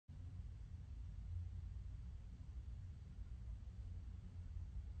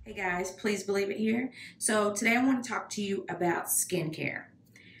Hey guys, please believe it here. So today I want to talk to you about skincare.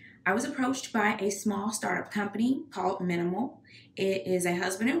 I was approached by a small startup company called Minamul. It is a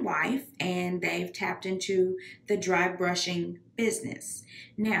husband and wife, and they've tapped into the dry brushing business.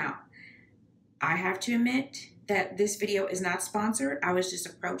 Now, I have to admit that this video is not sponsored. I was just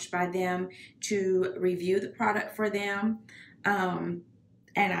approached by them to review the product for them, and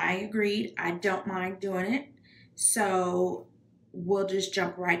I agreed. I don't mind doing it. So we'll just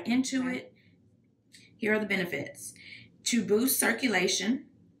jump right into it. Here are the benefits. To boost circulation,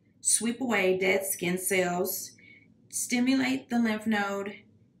 sweep away dead skin cells, stimulate the lymph node,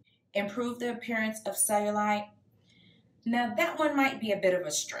 improve the appearance of cellulite. Now that one might be a bit of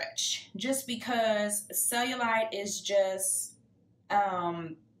a stretch, just because cellulite is just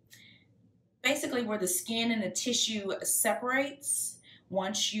basically where the skin and the tissue separates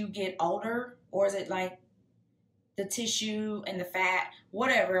once you get older, or is it like the tissue and the fat,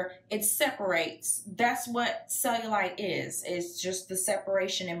 whatever, it separates. That's what cellulite is. It's just the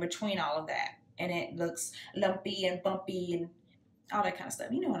separation in between all of that. And it looks lumpy and bumpy and all that kind of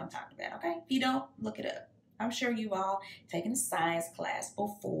stuff. You know what I'm talking about, okay? If you don't, look it up. I'm sure you all taken a science class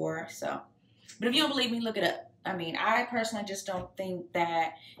before, so. But if you don't believe me, look it up. I mean, I personally just don't think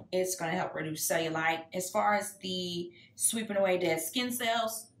that it's going to help reduce cellulite. As far as the sweeping away dead skin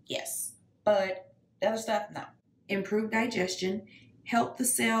cells, yes. But the other stuff, no. Improve digestion, help the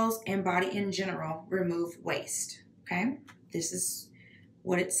cells and body in general remove waste. Okay, this is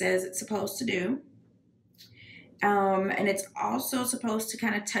what it says it's supposed to do. And it's also supposed to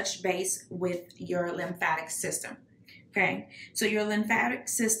kind of touch base with your lymphatic system. Okay, so your lymphatic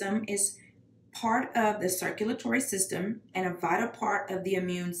system is part of the circulatory system and a vital part of the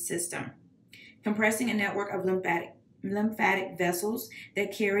immune system, compressing a network of lymphatic vessels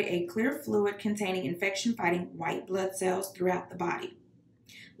that carry a clear fluid containing infection-fighting white blood cells throughout the body.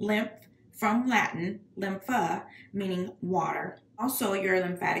 Lymph, from Latin, lympha, meaning water. Also, your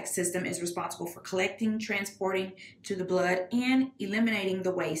lymphatic system is responsible for collecting, transporting to the blood, and eliminating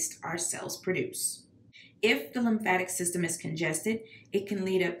the waste our cells produce. If the lymphatic system is congested, it can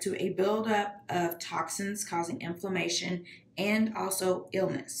lead up to a buildup of toxins causing inflammation and also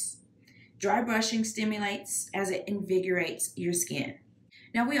illness. Dry brushing stimulates as it invigorates your skin.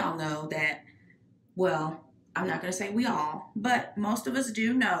 Now, we all know that, well, I'm not going to say we all, but most of us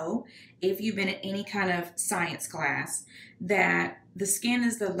do know, if you've been in any kind of science class, that the skin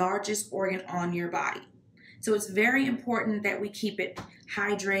is the largest organ on your body. So it's very important that we keep it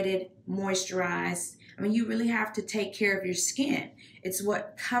hydrated, moisturized. I mean, you really have to take care of your skin. It's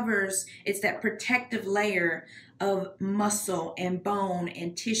what covers, it's that protective layer of muscle and bone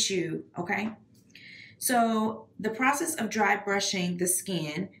and tissue, okay? So the process of dry brushing the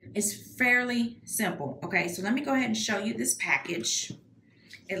skin is fairly simple, okay? So let me go ahead and show you this package.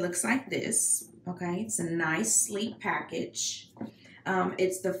 It looks like this, okay? It's a nice, sleek package.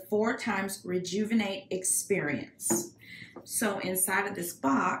 It's the 4x Rejuvenate Experience. So inside of this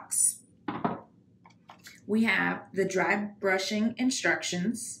box, we have the dry brushing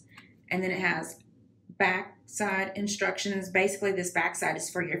instructions, and then it has backside instructions. Basically, this backside is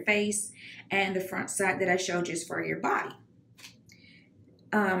for your face, and the front side that I showed you is for your body.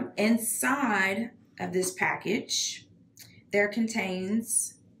 Inside of this package, there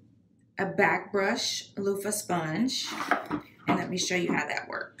contains a back brush loofah sponge, and let me show you how that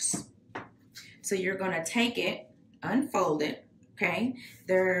works. So you're going to take it, unfold it, okay?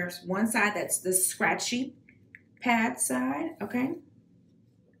 There's one side that's the scratchy pad side, okay?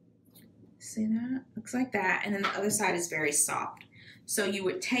 See that? Looks like that. And then the other side is very soft. So you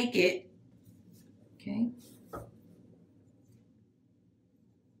would take it, okay,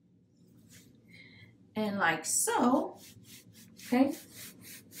 and like so, okay,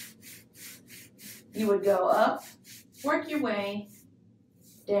 you would go up, work your way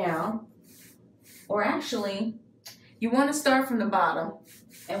down, or actually, you want to start from the bottom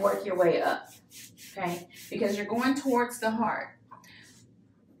and work your way up, okay, because you're going towards the heart.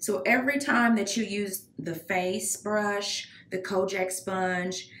 So every time that you use the face brush, the Kojak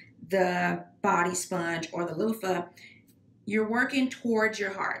sponge, the body sponge, or the loofah, you're working towards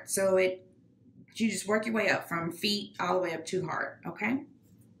your heart. So you just work your way up from feet all the way up to heart, okay?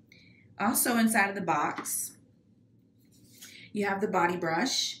 Also inside of the box, you have the body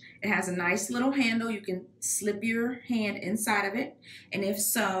brush. It has a nice little handle. You can slip your hand inside of it. And if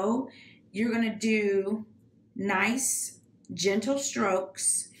so, you're going to do nice, gentle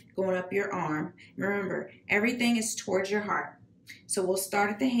strokes going up your arm. Remember, everything is towards your heart. So we'll start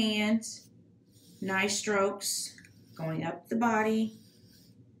at the hands, nice strokes going up the body,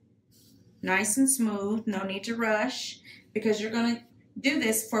 nice and smooth. No need to rush, because you're going to Do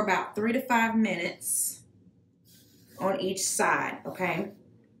this for about 3 to 5 minutes on each side, okay?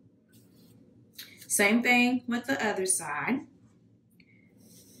 Same thing with the other side.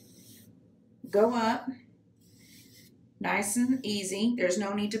 Go up, nice and easy. There's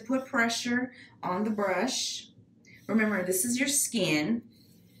no need to put pressure on the brush. Remember, this is your skin,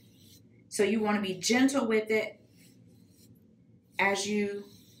 so you want to be gentle with it as you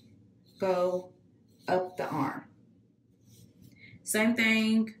go up the arm. Same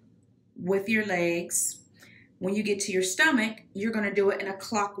thing with your legs. When you get to your stomach, you're going to do it in a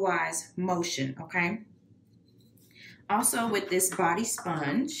clockwise motion, okay? Also, with this body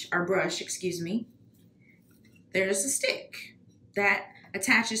sponge, or brush, excuse me, there's a stick that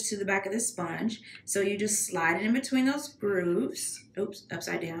attaches to the back of the sponge. So you just slide it in between those grooves. Oops,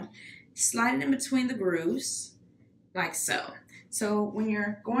 upside down. Slide it in between the grooves, like so. So when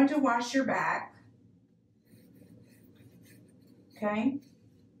you're going to wash your back, okay?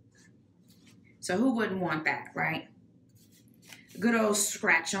 So who wouldn't want that, right? Good old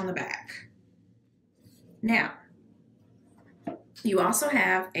scratch on the back. Now, you also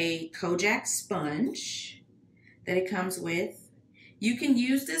have a Kojak sponge that it comes with. You can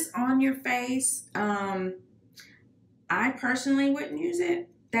use this on your face. I personally wouldn't use it.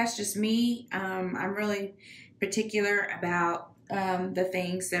 That's just me. I'm really particular about the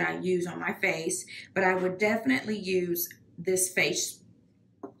things that I use on my face, but I would definitely use this face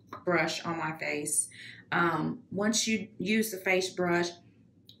brush on my face. Once you use the face brush,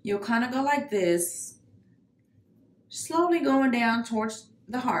 you'll kind of go like this, slowly going down towards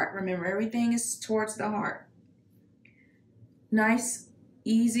the heart. Remember, everything is towards the heart. Nice,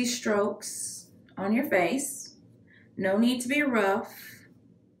 easy strokes on your face. No need to be rough.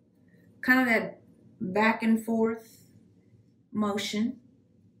 Kind of that back and forth motion.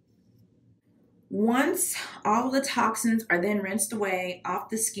 Once all the toxins are then rinsed away off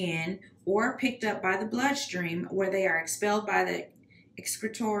the skin or picked up by the bloodstream, where they are expelled by the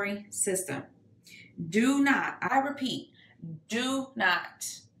excretory system, do not, I repeat, do not,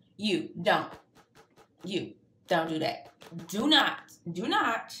 don't do that. Do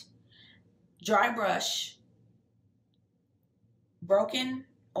not dry brush broken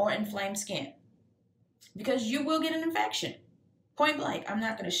or inflamed skin, because you will get an infection. Point blank. I'm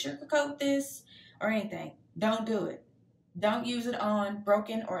not going to sugarcoat this or anything. Don't do it. Don't use it on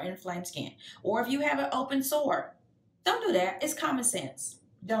broken or inflamed skin. Or if you have an open sore, don't do that. It's common sense.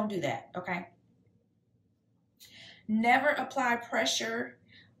 Don't do that, okay? Never apply pressure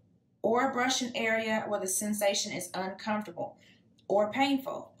or brush an area where the sensation is uncomfortable or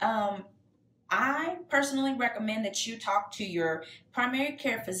painful. I personally recommend that you talk to your primary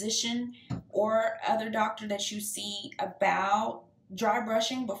care physician or other doctor that you see about dry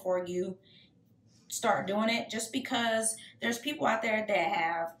brushing before you start doing it, just because there's people out there that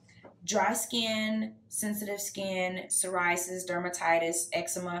have dry skin, sensitive skin, psoriasis, dermatitis,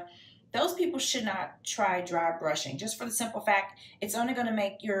 eczema. Those people should not try dry brushing, just for the simple fact it's only going to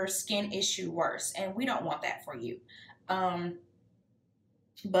make your skin issue worse, and we don't want that for you.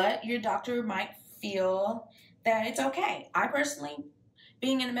 But your doctor might feel that it's okay. I personally,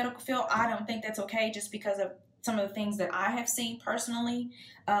 being in the medical field, I don't think that's okay, just because of some of the things that I have seen personally,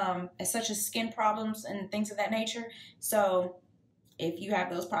 such as skin problems and things of that nature. So if you have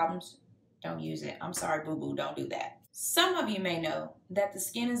those problems, don't use it. I'm sorry, boo-boo, don't do that. Some of you may know that the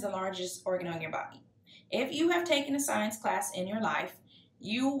skin is the largest organ on your body. If you have taken a science class in your life,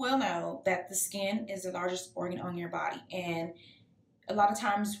 you will know that the skin is the largest organ on your body. And a lot of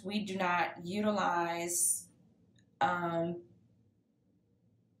times we do not utilize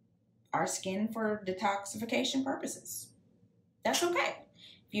our skin for detoxification purposes. That's okay.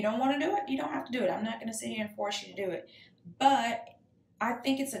 If you don't want to do it, you don't have to do it. I'm not going to sit here and force you to do it. But I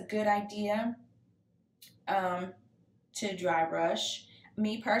think it's a good idea to dry brush.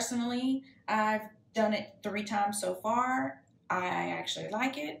 Me personally, I've done it 3 times so far. I actually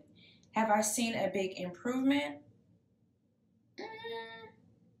like it. Have I seen a big improvement?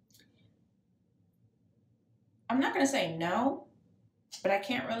 I'm not going to say no, but I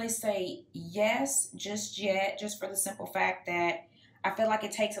can't really say yes just yet, just for the simple fact that I feel like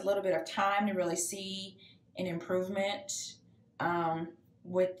it takes a little bit of time to really see an improvement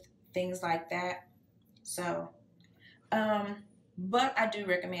with things like that. So, but I do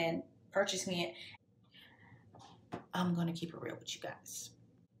recommend purchasing it. I'm going to keep it real with you guys.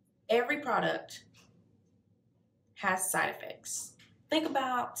 Every product has side effects. Think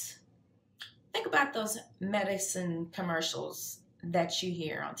about those medicine commercials that you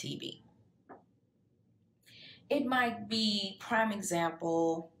hear on TV. It might be, prime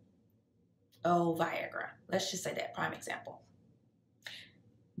example, Viagra. Let's just say that, prime example.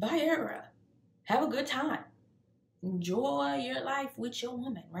 Viagra. Have a good time. Enjoy your life with your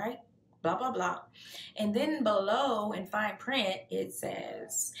woman, right? Blah, blah, blah. And then below in fine print, it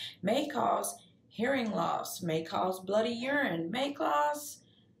says, may cause hearing loss, may cause bloody urine, may cause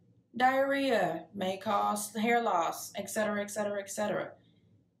diarrhea, may cause hair loss, etc., etc., etc.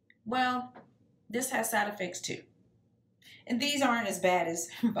 Well, this has side effects too. And these aren't as bad as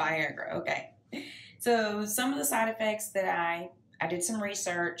Viagra, okay? So some of the side effects that I did some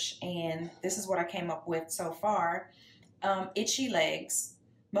research, and this is what I came up with so far. Itchy legs.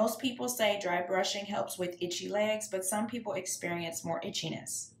 Most people say dry brushing helps with itchy legs, but some people experience more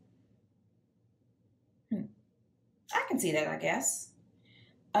itchiness. I can see that, I guess.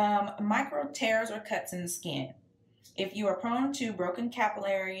 Micro tears or cuts in the skin. If you are prone to broken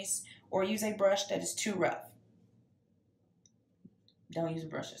capillaries, or use a brush that is too rough. Don't use a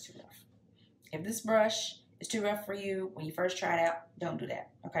brush that's too rough. If this brush is too rough for you when you first try it out, don't do that,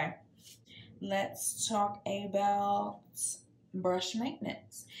 okay? Let's talk about brush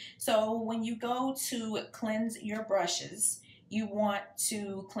maintenance. So when you go to cleanse your brushes, you want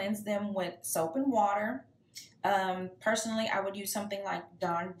to cleanse them with soap and water. Personally, I would use something like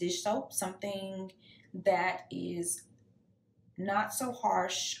Dawn dish soap, something that is not so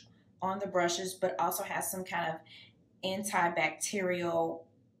harsh on the brushes, but also has some kind of antibacterial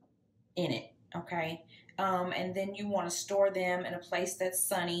in it, okay? And then you want to store them in a place that's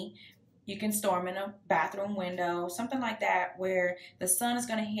sunny. You can store them in a bathroom window, something like that, where the sun is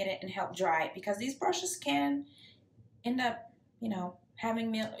going to hit it and help dry it, because these brushes can end up, you know,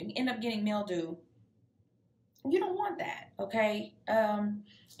 getting mildew. You don't want that, okay?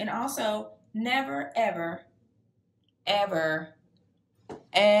 And also, never, ever, ever,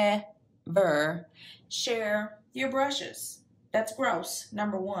 ever share your brushes. That's gross,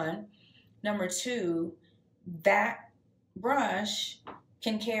 number one. Number two, that brush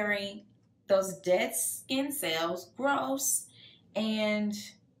can carry those dead skin cells, gross, and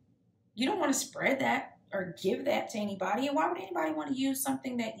you don't want to spread that or give that to anybody. And why would anybody want to use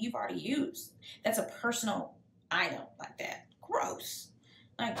something that you've already used? That's a personal item like that. Gross.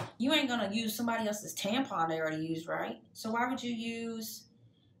 Like, you ain't gonna use somebody else's tampon they already used, right? So why would you use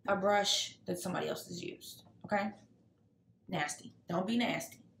a brush that somebody else has used? Okay? Nasty. Don't be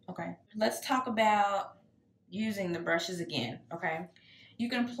nasty. Okay? Let's talk about using the brushes again. Okay? You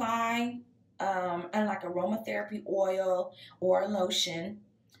can apply like aromatherapy oil or lotion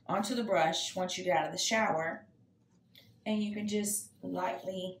onto the brush once you get out of the shower, and you can just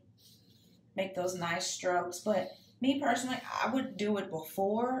lightly make those nice strokes. But me personally, I would do it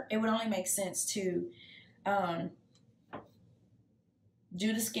before. It would only make sense to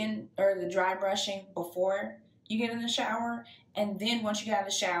do the skin or the dry brushing before you get in the shower, and then once you get out of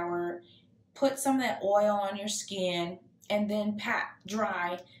the shower, put some of that oil on your skin and then pat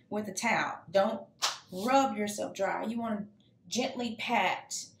dry with a towel. Don't rub yourself dry. You want to gently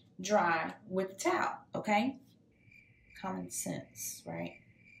pat dry with the towel, okay? Common sense, right?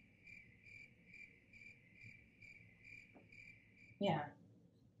 Yeah.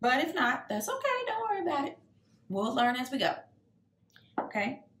 But if not, that's okay. Don't worry about it. We'll learn as we go.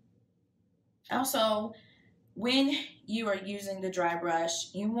 Okay? Also, when you are using the dry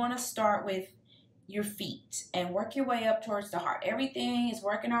brush, you want to start with your feet and work your way up towards the heart. Everything is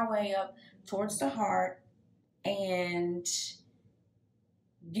working our way up towards the heart and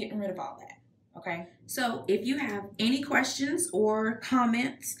getting rid of all that. Okay? So if you have any questions or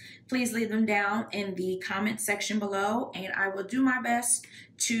comments, please leave them down in the comment section below, and I will do my best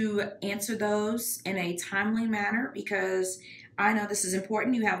to answer those in a timely manner, because I know this is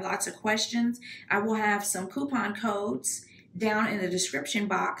important. You have lots of questions. I will have some coupon codes down in the description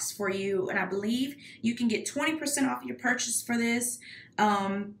box for you, and I believe you can get 20% off your purchase for this.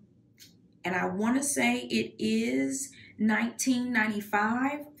 And I want to say it is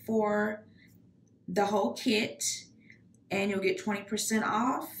 $19.95 for the whole kit, and you'll get 20%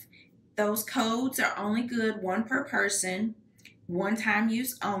 off. Those codes are only good one per person, one-time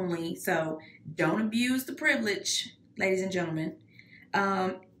use only, so don't abuse the privilege, ladies and gentlemen.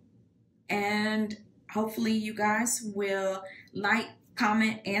 And hopefully you guys will like,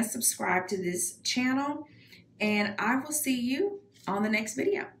 comment, and subscribe to this channel, and I will see you on the next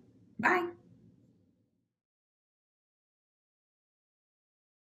video. Bye.